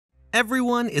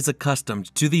Everyone is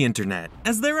accustomed to the internet,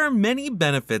 as there are many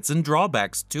benefits and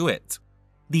drawbacks to it.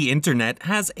 The internet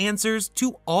has answers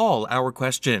to all our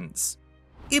questions.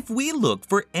 If we look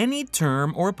for any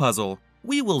term or puzzle,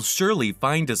 we will surely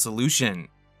find a solution.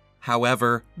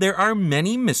 However, there are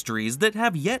many mysteries that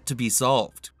have yet to be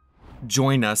solved.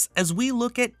 Join us as we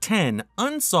look at 10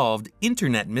 unsolved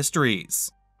internet mysteries.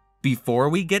 Before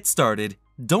we get started,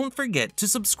 don't forget to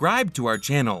subscribe to our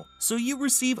channel so you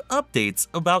receive updates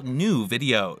about new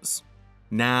videos.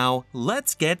 Now,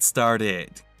 let's get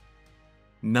started.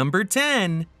 Number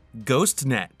 10.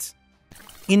 Ghostnet.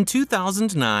 In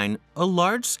 2009, a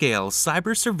large-scale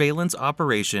cyber surveillance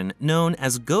operation known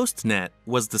as Ghostnet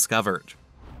was discovered.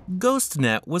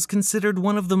 Ghostnet was considered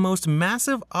one of the most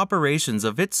massive operations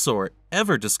of its sort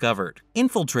ever discovered,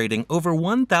 infiltrating over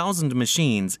 1,000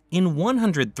 machines in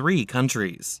 103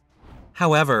 countries.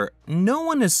 However, no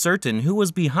one is certain who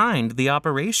was behind the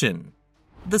operation.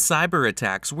 The cyber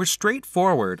attacks were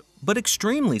straightforward but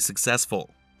extremely successful.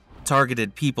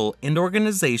 Targeted people and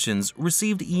organizations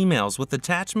received emails with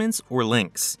attachments or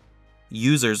links.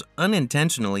 Users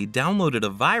unintentionally downloaded a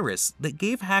virus that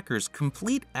gave hackers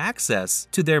complete access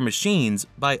to their machines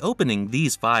by opening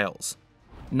these files.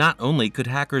 Not only could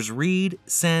hackers read,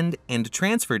 send, and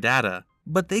transfer data,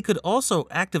 but they could also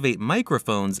activate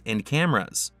microphones and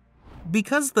cameras.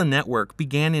 Because the network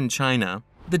began in China,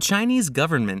 the Chinese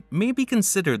government may be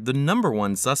considered the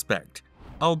 #1 suspect,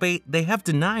 albeit they have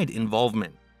denied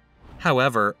involvement.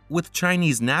 However, with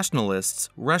Chinese nationalists,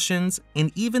 Russians,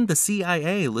 and even the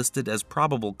CIA listed as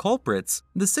probable culprits,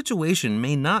 the situation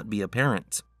may not be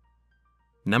apparent.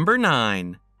 Number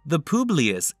 9. The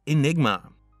Publius Enigma.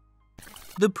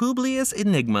 The Publius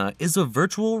Enigma is a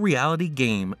virtual reality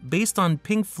game based on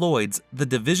Pink Floyd's The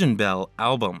Division Bell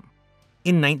album.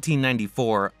 In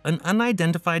 1994, an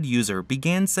unidentified user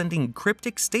began sending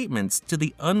cryptic statements to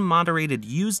the unmoderated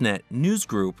Usenet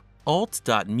newsgroup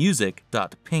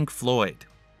alt.music.pinkfloyd.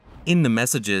 In the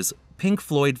messages, Pink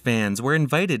Floyd fans were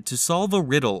invited to solve a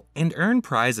riddle and earn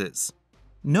prizes.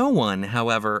 No one,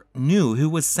 however, knew who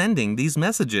was sending these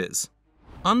messages.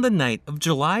 On the night of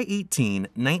July 18,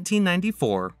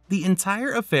 1994, the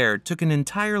entire affair took an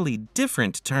entirely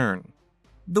different turn.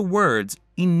 The words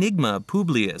Enigma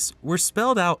Publius were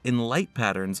spelled out in light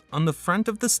patterns on the front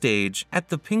of the stage at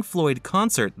the Pink Floyd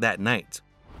concert that night.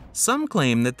 Some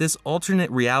claim that this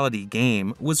alternate reality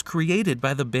game was created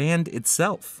by the band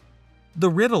itself. The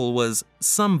riddle was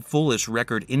some foolish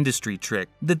record industry trick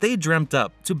that they dreamt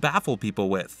up to baffle people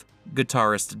with,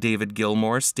 guitarist David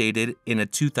Gilmour stated in a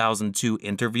 2002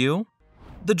 interview.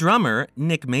 The drummer,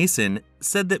 Nick Mason,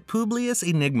 said that Publius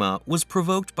Enigma was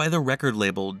provoked by the record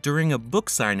label during a book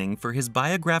signing for his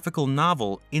biographical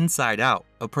novel Inside Out,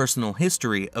 A Personal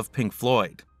History of Pink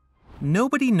Floyd.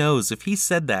 Nobody knows if he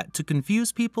said that to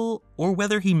confuse people or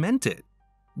whether he meant it.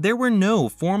 There were no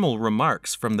formal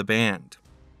remarks from the band.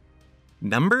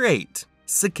 Number 8.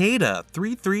 Cicada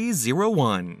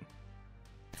 3301.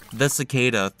 The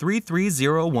Cicada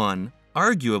 3301,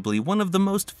 arguably one of the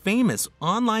most famous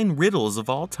online riddles of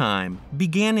all time,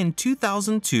 began in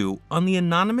 2002 on the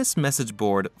anonymous message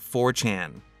board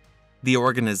 4chan. The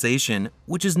organization,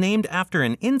 which is named after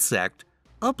an insect,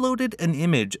 uploaded an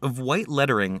image of white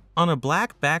lettering on a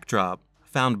black backdrop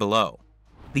found below.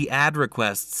 The ad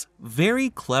requests very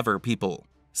clever people,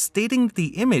 stating that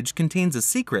the image contains a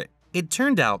secret. It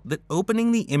turned out that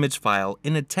opening the image file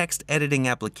in a text editing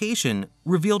application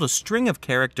revealed a string of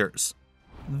characters.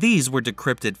 These were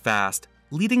decrypted fast,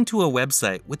 leading to a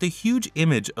website with a huge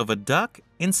image of a duck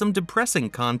and some depressing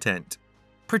content.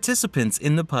 Participants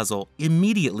in the puzzle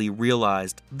immediately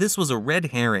realized this was a red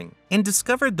herring and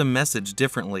discovered the message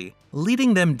differently,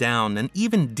 leading them down an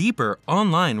even deeper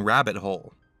online rabbit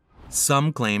hole.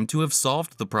 Some claim to have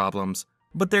solved the problems,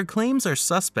 but their claims are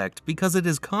suspect because it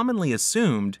is commonly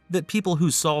assumed that people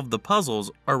who solve the puzzles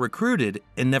are recruited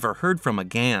and never heard from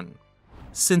again.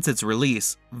 Since its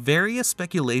release, various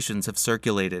speculations have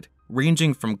circulated,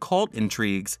 ranging from cult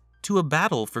intrigues to a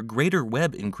battle for greater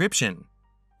web encryption.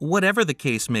 Whatever the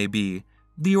case may be,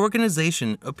 the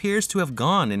organization appears to have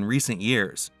gone in recent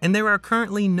years, and there are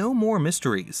currently no more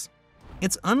mysteries.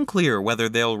 It's unclear whether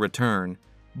they'll return,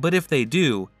 but if they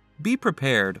do, be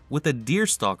prepared with a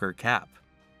deerstalker cap.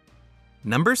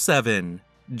 Number 7.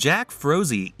 Jack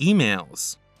Froese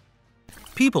emails.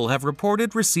 People have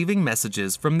reported receiving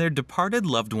messages from their departed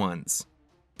loved ones.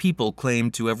 People claim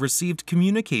to have received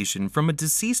communication from a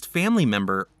deceased family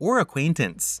member or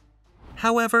acquaintance.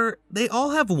 However, they all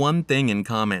have one thing in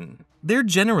common. They're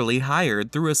generally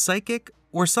hired through a psychic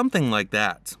or something like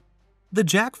that. The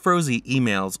Jack Froese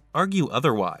emails argue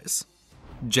otherwise.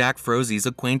 Jack Froese's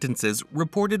acquaintances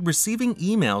reported receiving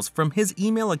emails from his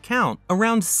email account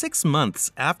around 6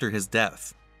 months after his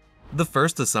death. The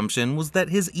first assumption was that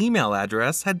his email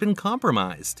address had been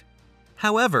compromised.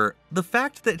 However, the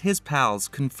fact that his pals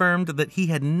confirmed that he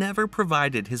had never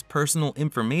provided his personal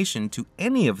information to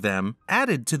any of them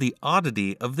added to the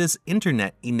oddity of this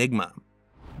internet enigma.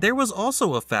 There was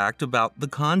also a fact about the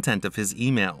content of his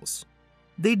emails.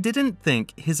 They didn't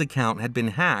think his account had been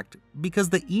hacked because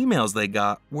the emails they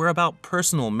got were about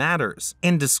personal matters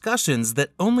and discussions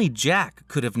that only Jack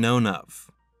could have known of.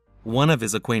 One of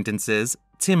his acquaintances,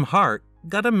 Tim Hart,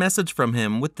 got a message from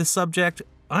him with the subject,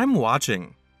 "I'm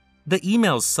watching." The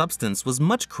email's substance was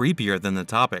much creepier than the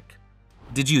topic.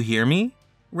 "Did you hear me?"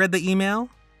 read the email.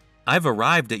 "I've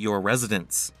arrived at your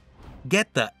residence.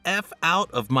 Get the F out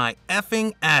of my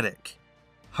effing attic."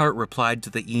 Hart replied to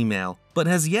the email, but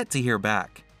has yet to hear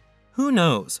back. Who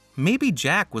knows, maybe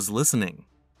Jack was listening.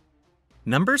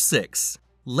 Number 6.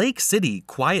 Lake City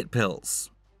Quiet Pills.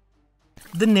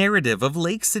 The narrative of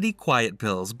Lake City Quiet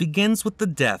Pills begins with the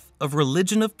death of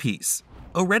Religion of Peace,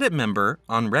 a Reddit member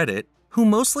on Reddit who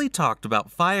mostly talked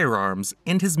about firearms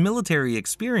and his military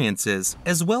experiences,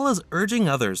 as well as urging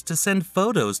others to send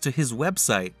photos to his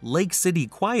website,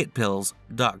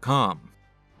 lakecityquietpills.com.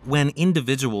 When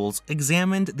individuals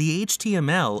examined the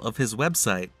HTML of his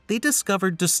website, they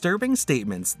discovered disturbing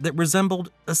statements that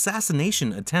resembled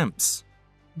assassination attempts.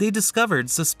 They discovered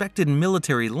suspected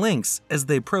military links as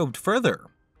they probed further.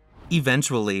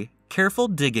 Eventually, careful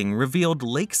digging revealed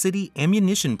Lake City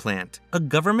Ammunition Plant, a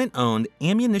government-owned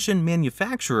ammunition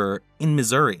manufacturer in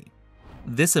Missouri.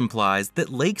 This implies that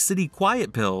Lake City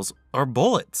Quiet Pills are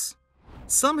bullets.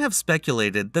 Some have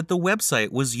speculated that the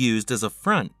website was used as a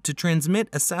front to transmit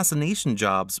assassination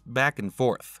jobs back and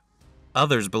forth.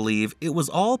 Others believe it was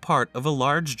all part of a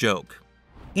large joke.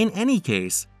 In any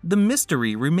case, the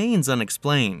mystery remains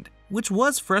unexplained, which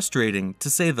was frustrating to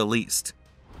say the least.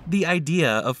 The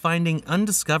idea of finding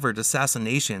undiscovered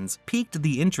assassinations piqued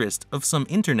the interest of some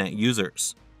internet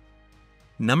users.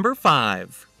 Number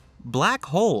 5. Black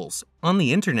holes on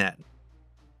the internet.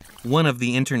 One of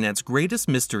the internet's greatest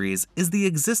mysteries is the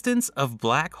existence of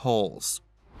black holes.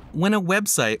 When a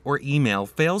website or email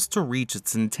fails to reach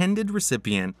its intended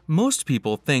recipient, most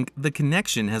people think the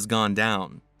connection has gone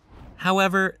down.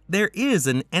 However, there is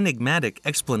an enigmatic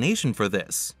explanation for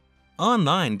this: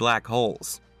 online black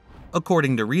holes.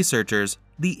 According to researchers,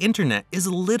 the internet is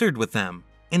littered with them,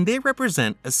 and they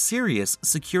represent a serious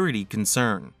security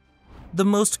concern. The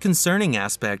most concerning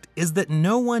aspect is that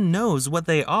no one knows what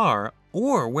they are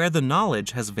or where the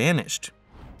knowledge has vanished.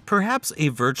 Perhaps a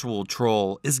virtual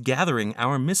troll is gathering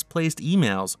our misplaced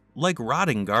emails like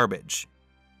rotting garbage.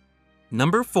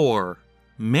 Number 4.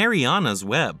 Mariana's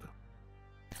Web.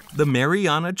 The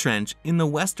Mariana Trench in the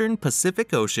western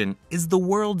Pacific Ocean is the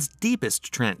world's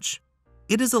deepest trench.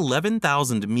 It is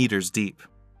 11,000 meters deep.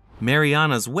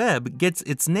 Mariana's Web gets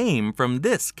its name from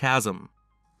this chasm.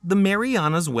 The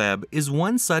Mariana's Web is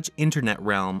one such internet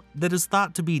realm that is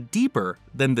thought to be deeper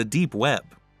than the deep web.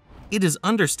 It is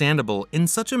understandable in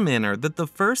such a manner that the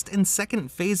first and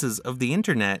second phases of the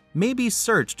internet may be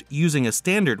searched using a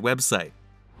standard website.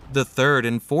 The third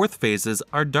and fourth phases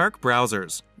are dark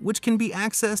browsers, which can be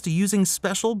accessed using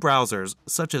special browsers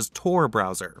such as Tor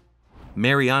browser.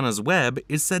 Mariana's Web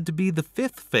is said to be the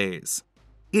fifth phase.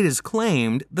 It is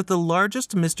claimed that the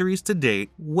largest mysteries to date,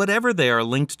 whatever they are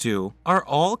linked to, are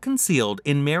all concealed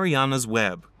in Mariana's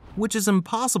Web, which is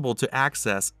impossible to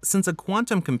access since a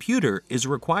quantum computer is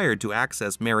required to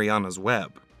access Mariana's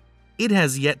Web. It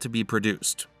has yet to be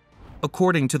produced.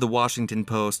 According to the Washington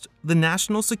Post, the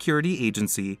National Security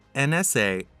Agency,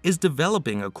 NSA, is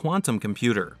developing a quantum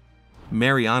computer.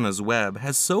 Mariana's Web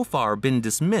has so far been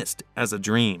dismissed as a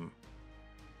dream.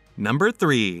 Number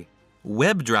 3.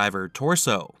 Webdriver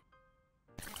Torso.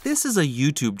 This is a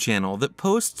YouTube channel that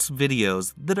posts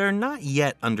videos that are not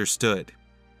yet understood.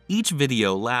 Each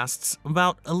video lasts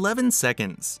about 11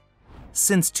 seconds.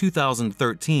 Since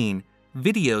 2013,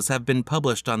 videos have been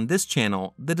published on this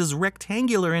channel that is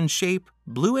rectangular in shape,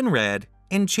 blue and red,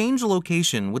 and change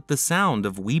location with the sound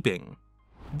of weeping.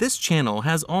 This channel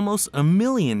has almost 1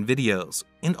 million videos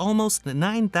and almost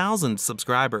 9,000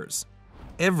 subscribers.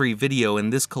 Every video in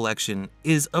this collection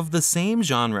is of the same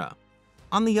genre.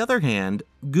 On the other hand,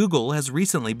 Google has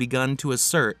recently begun to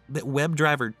assert that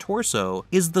Webdriver Torso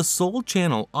is the sole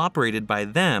channel operated by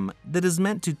them that is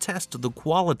meant to test the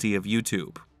quality of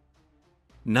YouTube.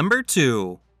 Number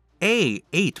 2.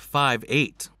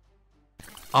 A858.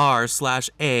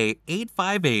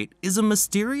 R/A858 is a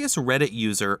mysterious Reddit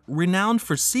user renowned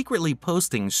for secretly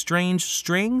posting strange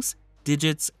strings,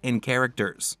 digits, and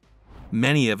characters.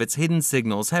 Many of its hidden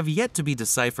signals have yet to be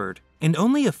deciphered, and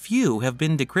only a few have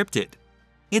been decrypted.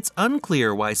 It's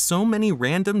unclear why so many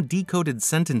random decoded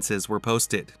sentences were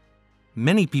posted.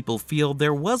 Many people feel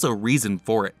there was a reason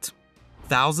for it.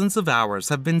 Thousands of hours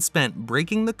have been spent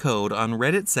breaking the code on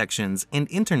Reddit sections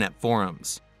and internet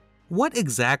forums. What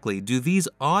exactly do these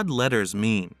odd letters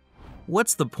mean?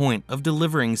 What's the point of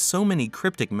delivering so many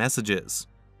cryptic messages?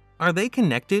 Are they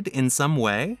connected in some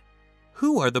way?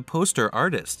 Who are the poster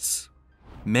artists?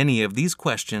 Many of these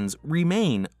questions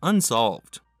remain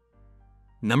unsolved.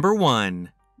 Number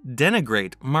 1.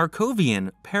 Denigrate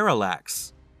Markovian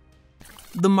parallax.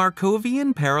 The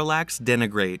Markovian parallax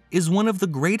denigrate is one of the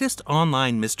greatest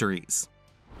online mysteries.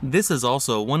 This is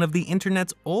also one of the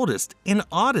internet's oldest and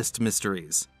oddest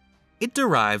mysteries. It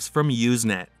derives from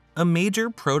Usenet, a major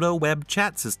proto-web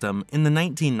chat system in the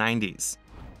 1990s.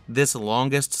 This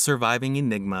longest surviving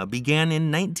enigma began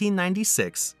in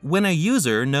 1996 when a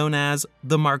user known as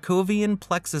the Markovian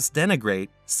plexus denigrate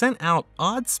sent out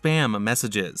odd spam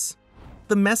messages.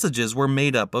 The messages were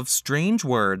made up of strange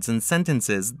words and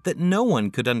sentences that no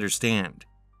one could understand.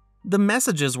 The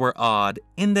messages were odd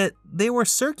in that they were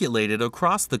circulated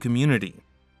across the community.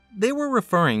 They were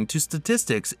referring to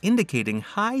statistics indicating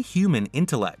high human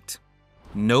intellect.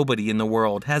 Nobody in the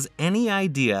world has any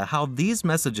idea how these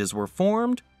messages were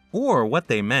formed or what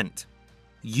they meant.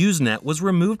 Usenet was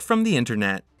removed from the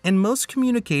internet, and most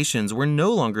communications were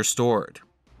no longer stored.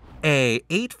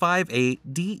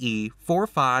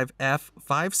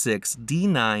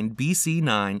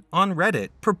 A858DE45F56D9BC9 on Reddit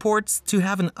purports to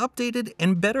have an updated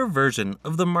and better version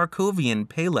of the Markovian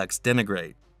parallax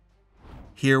denigrate.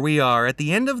 Here we are at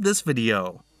the end of this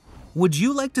video. Would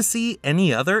you like to see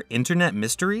any other internet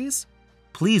mysteries?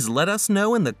 Please let us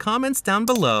know in the comments down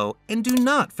below, and do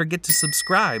not forget to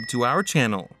subscribe to our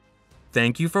channel.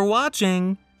 Thank you for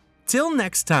watching. Till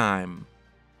next time.